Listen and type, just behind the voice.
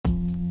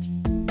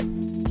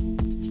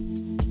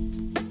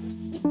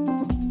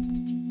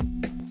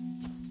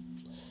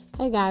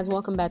Hey guys,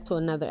 welcome back to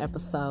another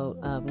episode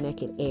of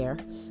Naked Air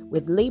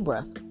with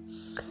Libra.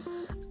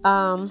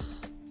 I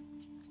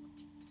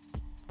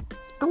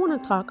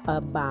want to talk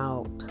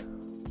about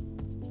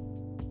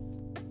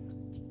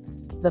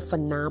the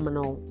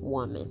phenomenal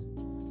woman,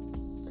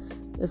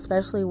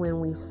 especially when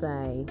we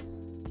say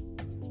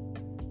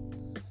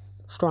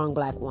strong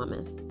black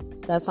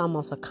woman. That's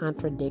almost a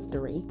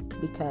contradictory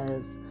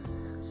because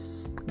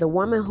the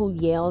woman who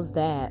yells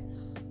that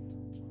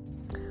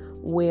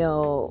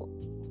will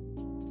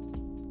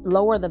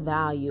lower the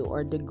value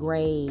or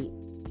degrade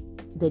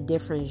the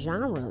different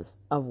genres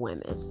of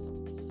women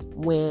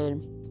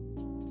when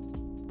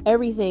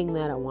everything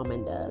that a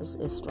woman does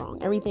is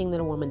strong. Everything that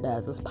a woman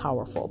does is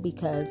powerful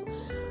because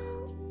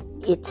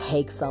it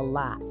takes a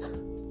lot.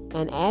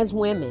 And as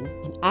women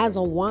and as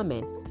a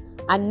woman,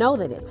 I know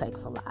that it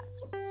takes a lot.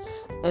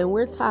 And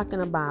we're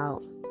talking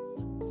about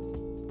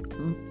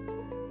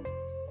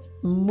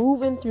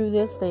moving through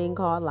this thing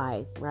called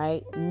life,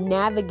 right?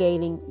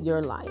 Navigating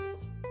your life.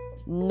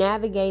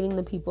 Navigating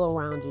the people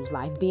around you's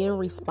life, being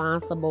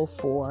responsible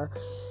for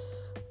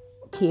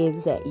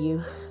kids that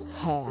you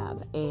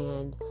have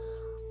and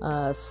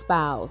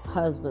spouse,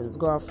 husbands,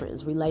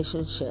 girlfriends,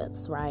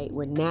 relationships, right?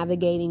 We're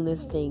navigating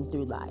this thing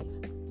through life.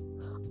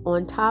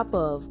 On top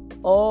of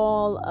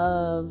all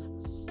of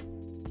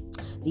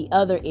the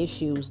other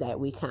issues that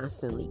we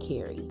constantly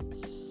carry.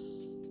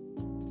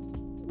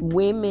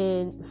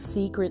 Women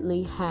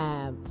secretly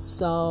have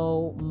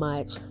so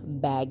much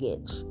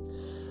baggage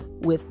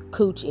with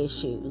cooch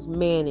issues,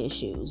 man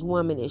issues,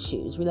 woman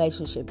issues,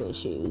 relationship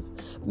issues,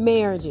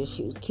 marriage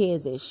issues,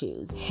 kids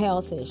issues,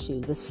 health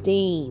issues,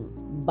 esteem,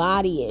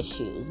 body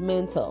issues,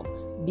 mental,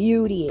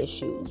 beauty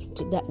issues,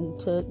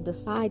 to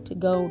decide to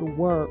go to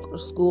work or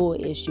school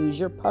issues,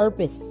 your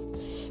purpose.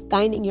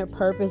 Finding your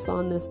purpose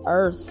on this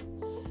earth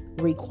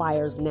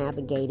requires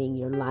navigating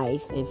your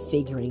life and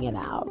figuring it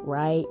out,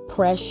 right?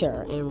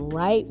 Pressure. And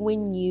right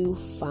when you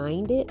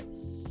find it,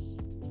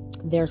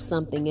 there's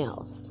something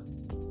else.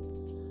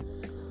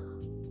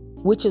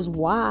 Which is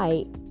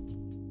why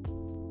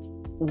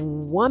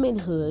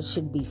womanhood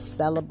should be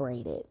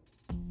celebrated.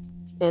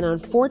 And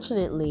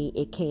unfortunately,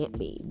 it can't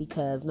be,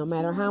 because no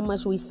matter how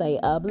much we say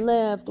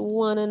uplift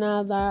one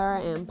another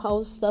and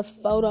post a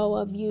photo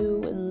of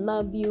you and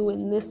love you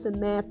and this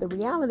and that, the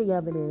reality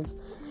of it is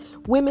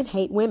women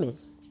hate women.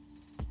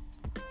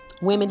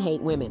 Women hate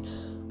women.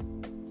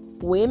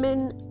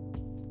 Women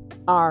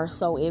are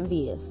so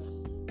envious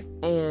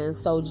and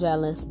so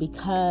jealous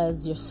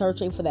because you're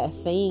searching for that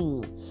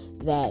thing,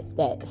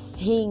 that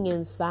thing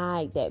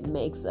inside that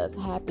makes us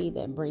happy,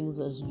 that brings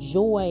us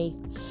joy.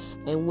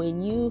 And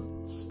when you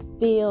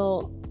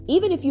feel,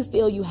 even if you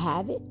feel you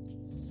have it,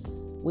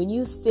 when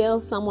you feel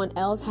someone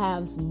else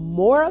has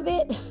more of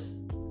it,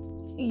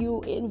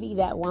 you envy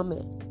that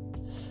woman.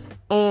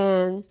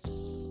 And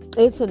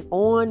it's an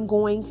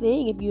ongoing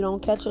thing if you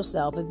don't catch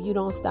yourself, if you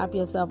don't stop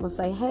yourself and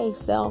say, hey,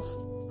 self,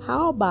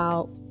 how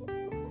about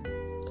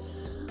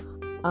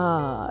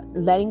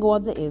letting go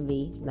of the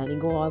envy, letting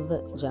go of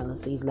the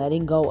jealousies,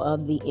 letting go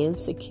of the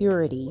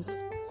insecurities,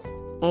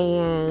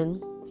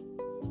 and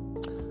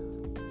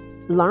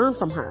learn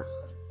from her.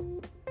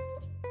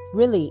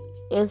 Really,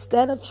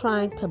 instead of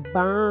trying to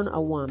burn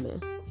a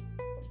woman,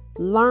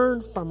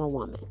 learn from a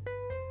woman.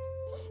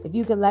 If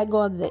you can let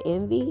go of the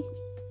envy,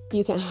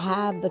 you can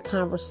have the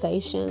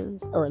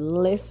conversations or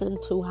listen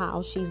to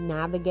how she's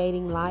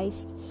navigating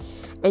life,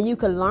 and you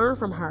can learn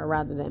from her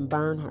rather than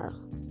burn her.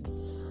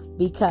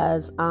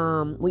 Because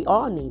we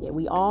all need it.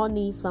 We all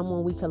need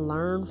someone we can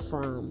learn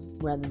from,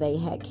 whether they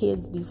had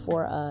kids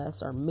before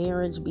us or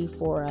marriage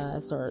before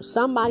us, or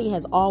somebody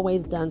has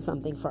always done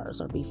something first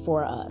or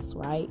before us,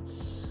 right?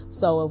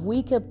 So if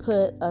we could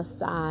put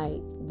aside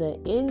the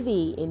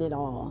envy in it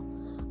all,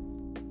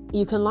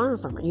 you can learn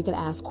from her. You can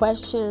ask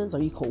questions,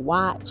 or you can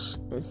watch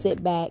and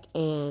sit back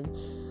and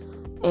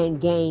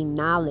gain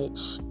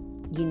knowledge,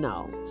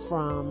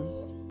 from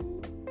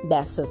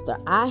that sister.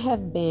 I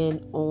have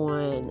been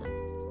on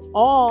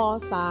all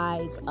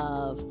sides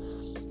of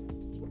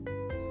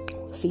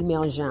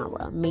female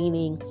genre,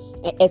 meaning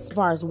as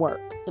far as work,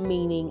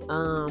 meaning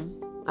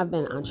I've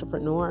been an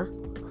entrepreneur.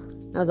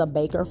 I was a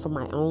baker for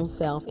my own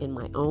self in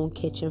my own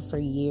kitchen for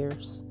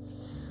years.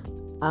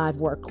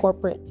 I've worked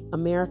corporate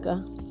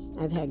America.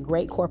 I've had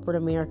great corporate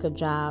America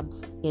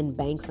jobs in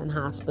banks and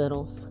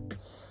hospitals,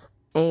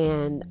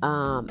 and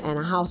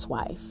a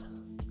housewife,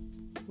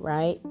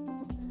 right?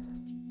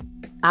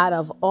 Out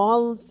of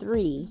all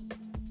three,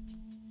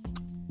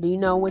 do you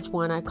know which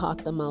one I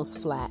caught the most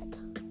flack?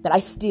 That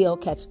I still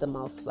catch the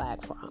most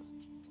flack from?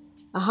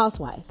 A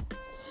housewife.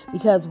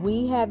 Because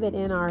we have it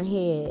in our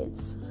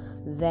heads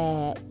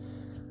that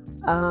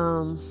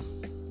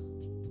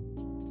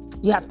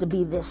you have to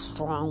be this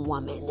strong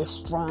woman, this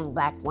strong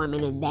black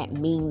woman, and that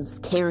means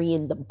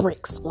carrying the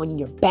bricks on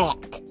your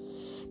back.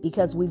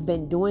 Because we've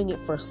been doing it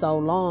for so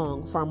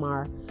long, from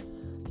our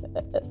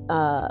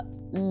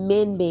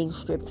men being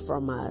stripped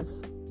from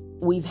us.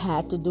 We've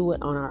had to do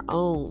it on our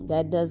own.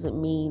 That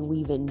doesn't mean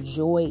we've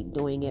enjoyed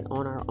doing it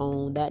on our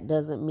own. That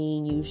doesn't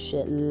mean you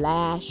should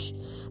lash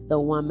the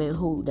woman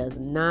who does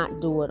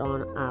not do it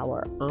on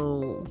our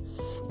own.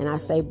 And I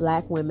say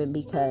black women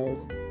because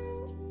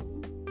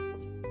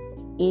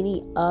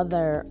any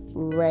other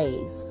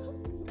race,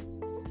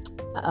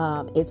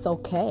 it's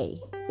okay.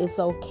 It's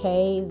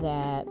okay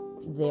that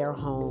they're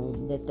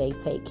home, that they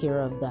take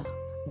care of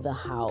the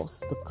house,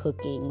 the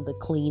cooking, the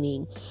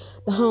cleaning,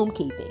 the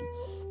homekeeping.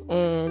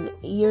 And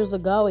years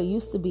ago, it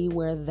used to be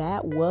where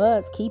that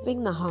was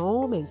keeping the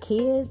home and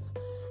kids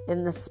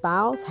and the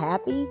spouse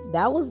happy.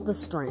 That was the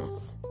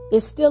strength.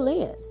 It still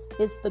is.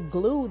 It's the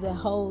glue that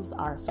holds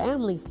our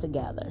families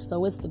together.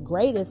 So it's the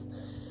greatest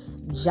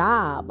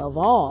job of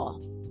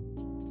all.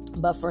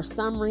 But for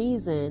some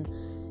reason,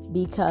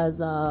 because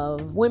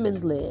of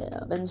women's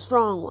lib and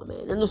strong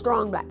woman and the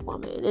strong black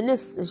woman and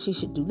this, and she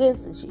should do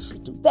this and she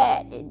should do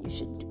that, and you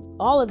should do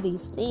all of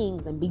these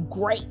things and be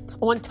great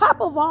on top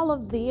of all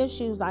of the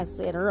issues I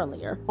said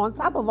earlier, on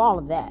top of all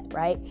of that,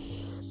 right?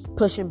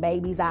 Pushing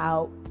babies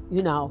out,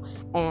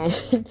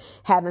 and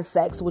having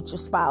sex with your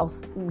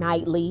spouse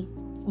nightly,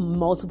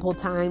 multiple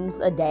times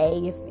a day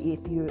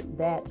if you're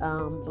that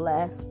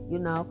blessed.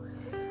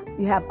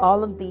 You have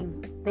all of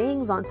these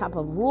things on top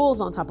of rules,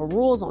 on top of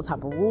rules, on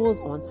top of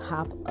rules, on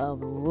top of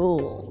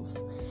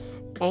rules.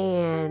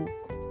 And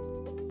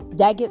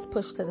that gets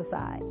pushed to the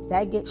side.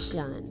 That gets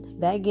shunned.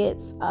 That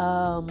gets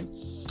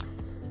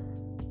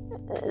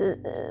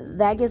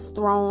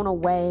thrown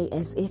away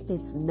as if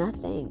it's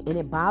nothing. And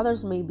it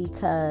bothers me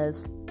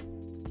because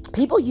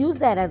people use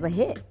that as a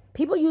hit.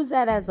 People use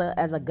that as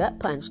a gut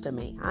punch to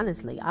me,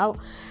 honestly.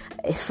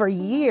 For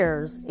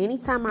years,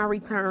 anytime I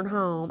return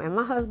home, and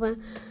my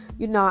husband,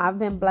 I've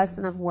been blessed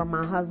enough where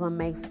my husband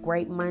makes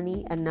great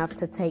money enough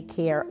to take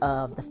care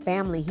of the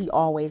family. He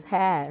always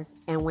has.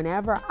 And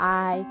whenever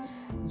I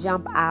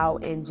jump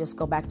out and just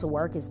go back to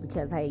work, it's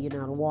because, hey,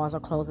 the walls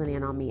are closing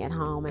in on me at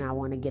home and I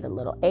want to get a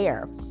little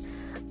air.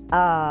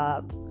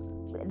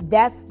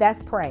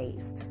 That's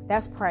praised.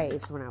 That's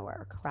praised when I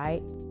work,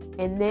 right?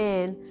 And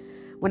then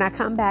when I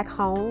come back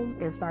home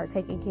and start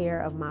taking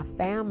care of my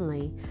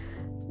family,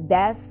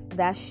 that's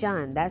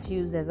shunned. That's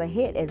used as a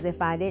hit, as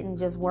if I didn't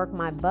just work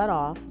my butt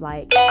off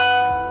like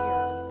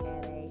years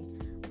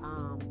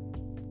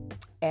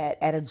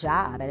at a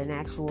job, at an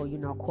actual,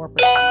 corporate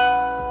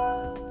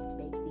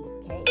bake these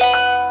cakes.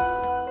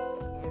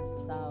 And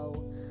so,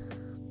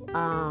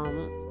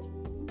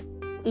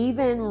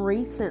 even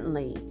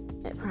recently,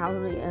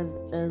 probably as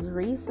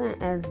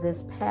recent as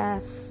this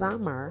past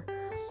summer,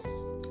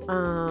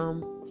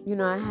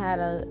 I had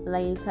a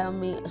lady tell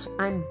me,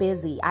 I'm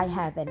busy. I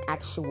have an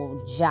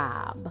actual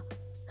job,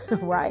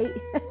 right?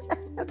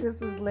 This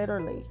is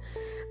literally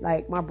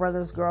like my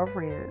brother's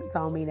girlfriend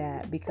told me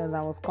that because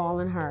I was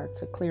calling her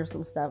to clear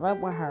some stuff up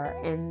with her.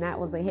 And that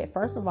was a hit.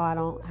 First of all, I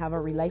don't have a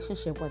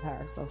relationship with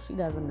her, so she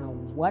doesn't know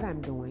what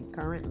I'm doing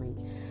currently,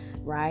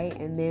 right?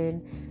 And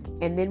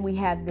then we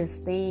have this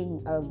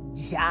thing of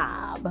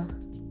job.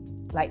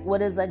 Like,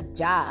 what is a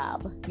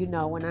job?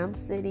 When I'm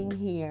sitting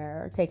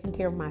here taking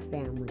care of my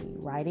family,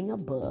 writing a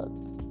book,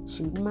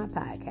 shooting my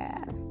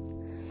podcasts,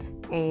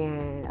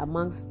 and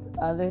amongst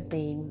other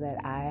things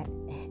that I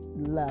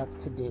love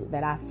to do,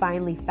 that I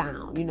finally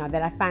found,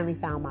 that I finally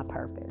found my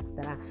purpose,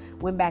 that I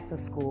went back to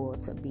school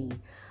to be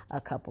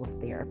a couples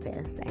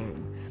therapist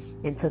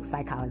and took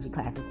psychology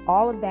classes.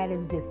 All of that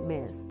is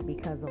dismissed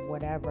because of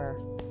whatever,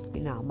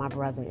 my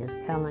brother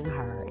is telling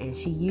her. And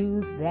she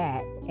used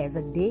that as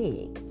a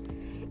dig.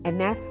 And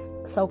that's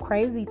so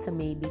crazy to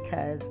me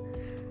because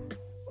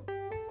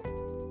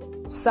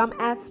some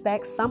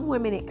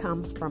women, it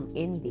comes from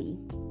envy.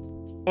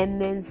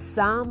 And then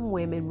some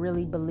women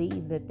really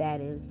believe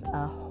that is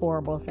a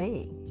horrible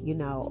thing,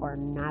 or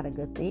not a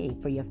good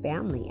thing for your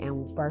family.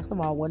 And first of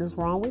all, what is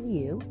wrong with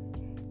you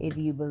if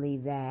you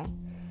believe that?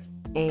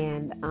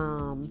 And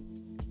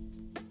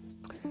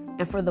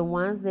for the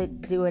ones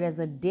that do it as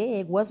a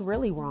dig, what's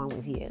really wrong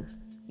with you?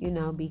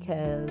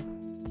 Because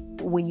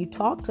when you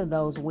talk to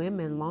those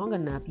women long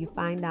enough, you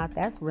find out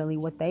that's really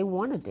what they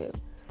want to do.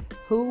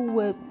 Who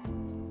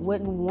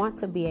wouldn't want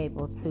to be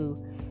able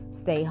to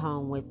stay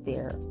home with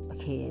their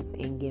kids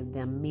and give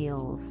them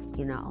meals,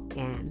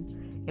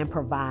 and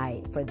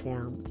provide for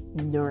them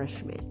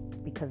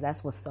nourishment? Because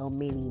that's what so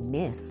many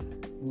miss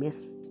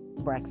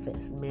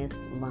breakfast, miss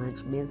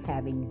lunch, miss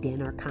having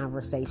dinner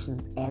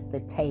conversations at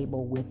the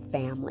table with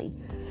family.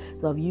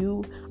 So if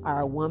you are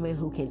a woman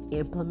who can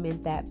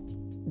implement that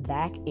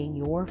back in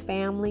your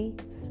family,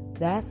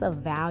 that's a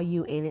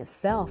value in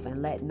itself,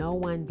 and let no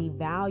one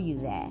devalue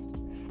that.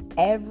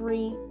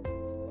 Every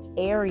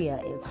area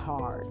is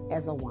hard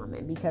as a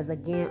woman because,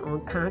 again,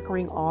 on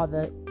conquering all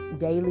the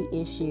daily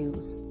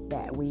issues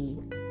that we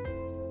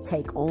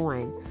take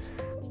on,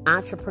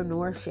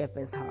 entrepreneurship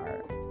is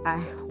hard.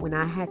 When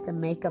I had to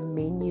make a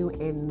menu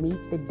and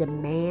meet the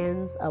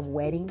demands of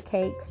wedding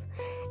cakes,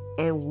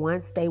 and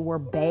once they were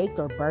baked,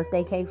 or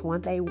birthday cakes,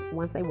 once they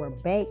were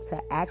baked,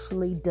 to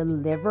actually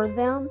deliver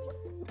them,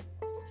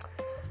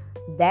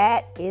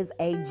 that is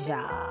a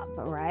job,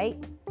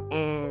 right?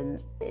 And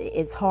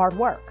it's hard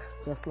work,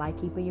 just like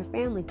keeping your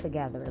family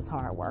together is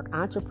hard work.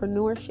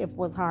 Entrepreneurship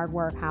was hard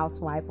work.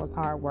 Housewife was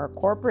hard work.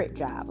 Corporate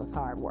job was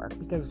hard work,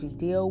 because you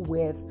deal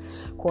with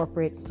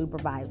corporate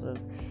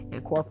supervisors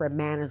and corporate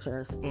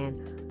managers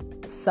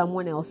and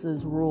someone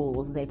else's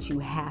rules that you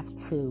have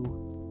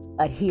to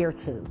adhere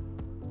to.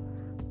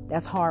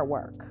 That's hard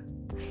work.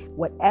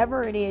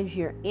 Whatever it is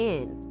you're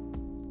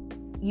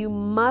in, you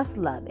must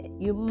love it.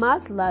 You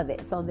must love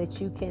it so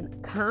that you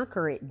can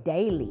conquer it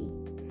daily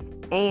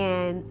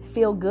and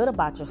feel good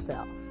about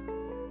yourself.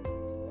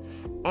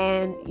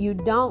 And you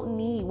don't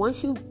need,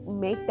 once you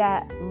make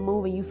that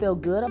move and you feel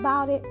good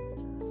about it,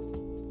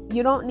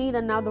 you don't need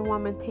another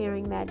woman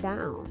tearing that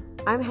down.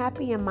 I'm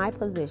happy in my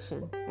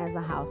position as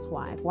a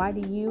housewife. Why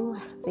do you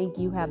think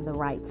you have the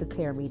right to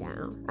tear me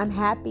down? I'm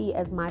happy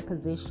as my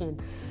position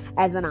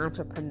as an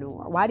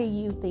entrepreneur. Why do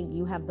you think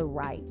you have the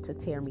right to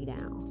tear me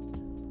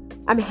down?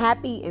 I'm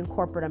happy in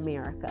corporate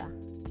America.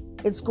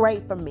 It's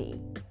great for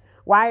me.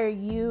 Why are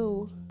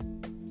you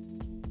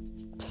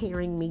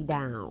tearing me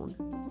down?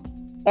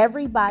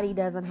 Everybody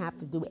doesn't have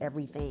to do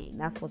everything.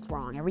 That's what's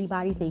wrong.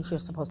 Everybody thinks you're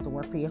supposed to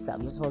work for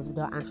yourself. You're supposed to be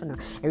an entrepreneur.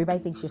 Everybody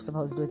thinks you're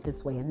supposed to do it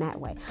this way and that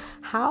way.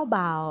 How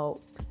about,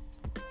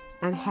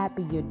 I'm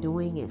happy you're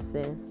doing it,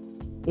 sis.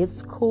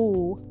 It's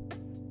cool,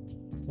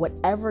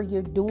 whatever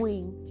you're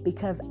doing,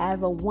 because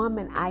as a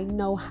woman, I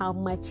know how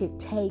much it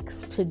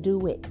takes to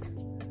do it.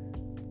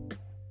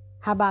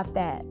 How about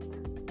that?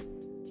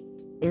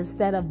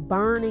 Instead of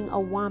burning a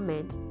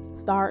woman,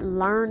 start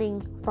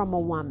learning from a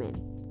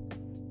woman,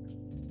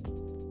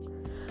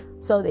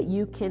 so that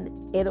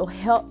it'll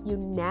help you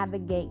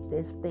navigate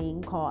this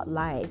thing called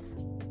life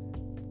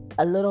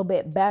a little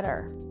bit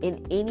better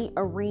in any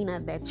arena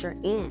that you're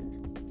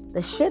in.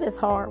 The shit is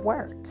hard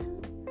work.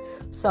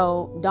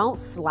 So don't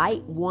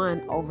slight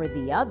one over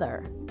the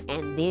other,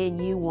 and then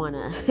you want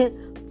to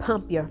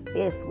pump your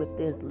fist with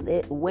this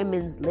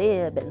women's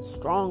lib and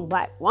strong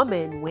black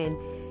woman, when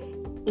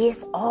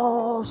it's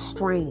all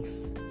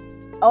strength.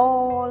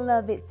 All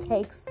of it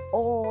takes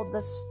all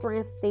the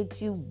strength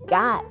that you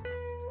got.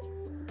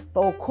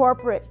 For a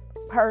corporate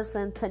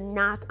person to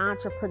knock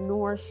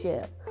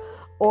entrepreneurship,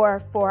 or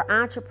for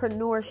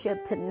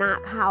entrepreneurship to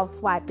knock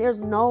housewife,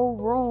 there's no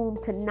room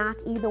to knock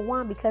either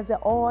one, because it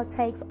all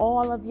takes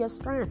all of your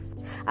strength.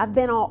 I've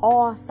been on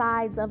all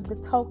sides of the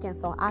token,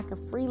 so I can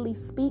freely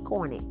speak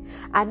on it.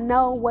 I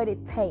know what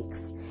it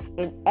takes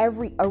in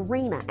every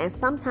arena. And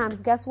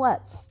sometimes, guess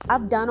what?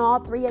 I've done all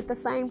three at the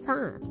same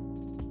time.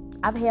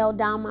 I've held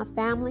down my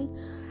family,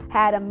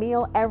 had a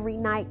meal every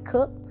night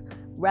cooked,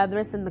 whether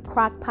it's in the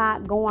crock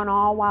pot going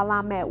on while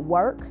I'm at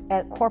work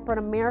at corporate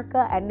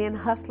America, and then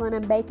hustling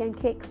and baking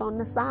kicks on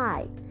the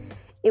side.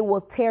 It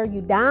will tear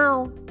you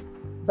down,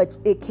 but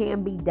it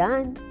can be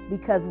done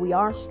because we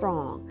are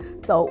strong.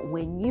 So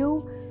when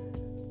you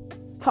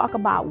talk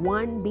about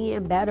one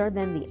being better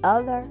than the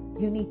other,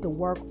 you need to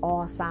work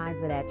all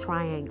sides of that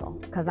triangle.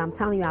 Because I'm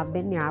telling you, I've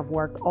been there. I've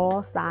worked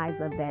all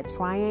sides of that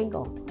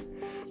triangle.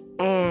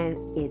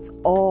 And it's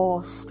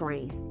all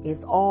strength.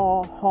 It's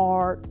all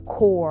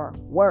hardcore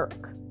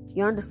work.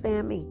 You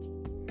understand me?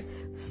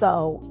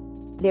 So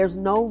there's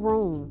no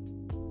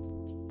room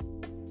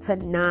to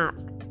knock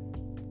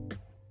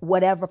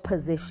whatever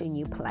position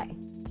you play.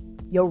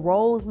 Your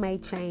roles may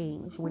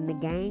change. When the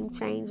game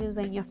changes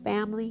in your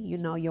family,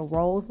 your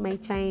roles may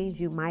change.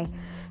 You might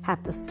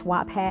have to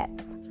swap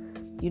hats,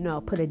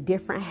 put a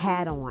different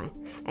hat on,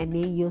 and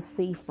then you'll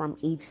see from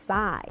each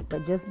side.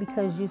 But just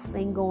because you're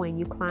single and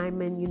you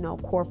climbing,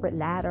 corporate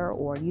ladder,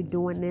 or you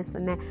doing this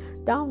and that,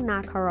 don't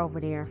knock her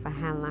over there for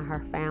handling her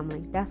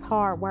family. That's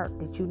hard work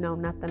that you know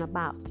nothing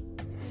about.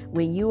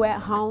 When you at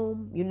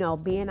home,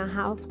 being a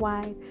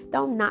housewife,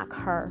 don't knock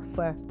her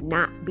for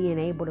not being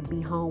able to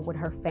be home with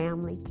her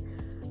family.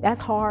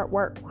 That's hard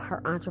work,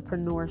 her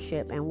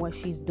entrepreneurship and what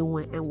she's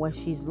doing and what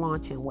she's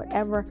launching,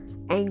 whatever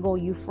angle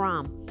you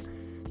from.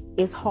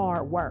 It's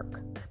hard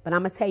work. But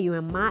I'm going to tell you,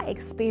 in my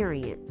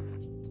experience,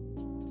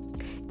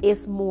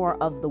 it's more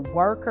of the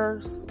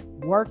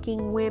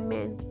working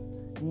women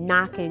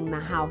knocking the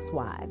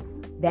housewives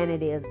than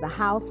it is the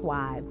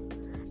housewives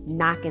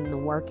knocking the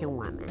working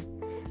women.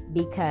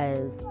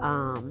 Because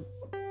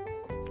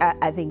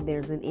I think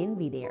there's an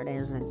envy there.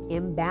 There's an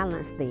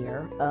imbalance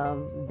there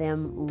of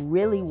them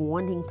really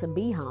wanting to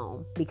be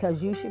home,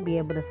 because you should be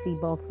able to see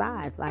both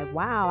sides. Like,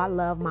 wow, I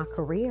love my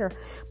career,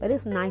 but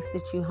it's nice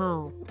that you're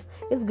home.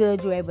 It's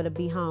good you're able to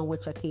be home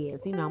with your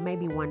kids.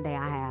 Maybe one day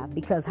I have,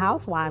 because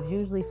housewives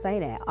usually say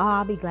that. Oh,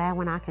 I'll be glad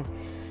when I can,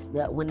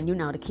 when,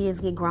 the kids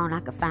get grown,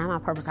 I can find my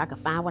purpose. I can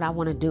find what I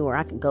want to do, or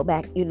I can go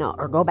back,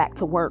 or go back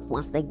to work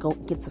once they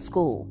get to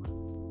school.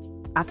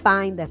 I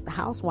find that the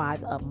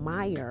housewives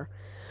admire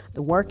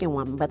the working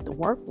woman, but the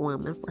work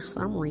woman, for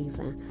some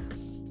reason,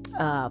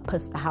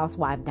 puts the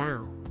housewife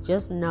down.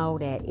 Just know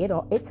that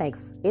it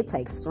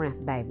takes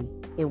strength, baby,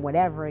 in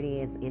whatever it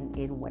is,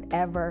 in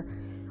whatever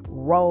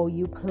role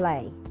you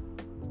play.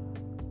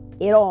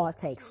 It all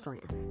takes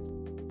strength.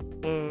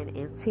 And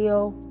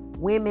until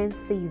women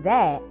see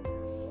that,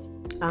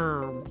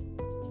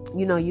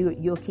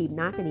 you'll keep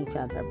knocking each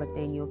other, but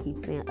then you'll keep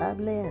saying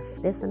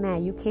uplift, this and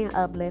that. You can't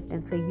uplift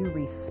until you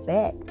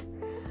respect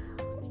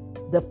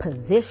the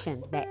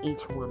position that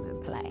each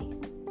woman play.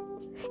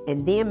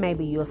 And then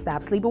maybe you'll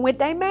stop sleeping with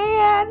their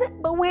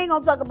man. But we ain't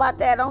gonna talk about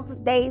that on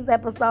today's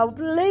episode.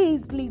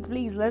 Please, please,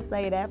 please, let's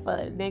say that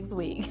for next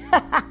week.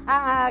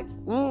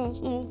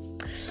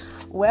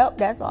 Well,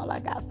 that's all I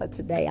got for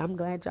today. I'm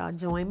glad y'all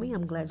joined me.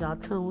 I'm glad y'all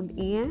tuned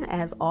in.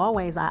 As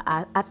always,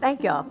 I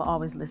thank y'all for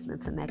always listening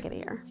to Naked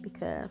Air,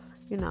 because,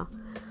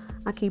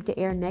 I keep the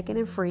air naked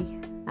and free.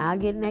 I'll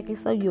get naked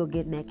so you'll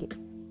get naked.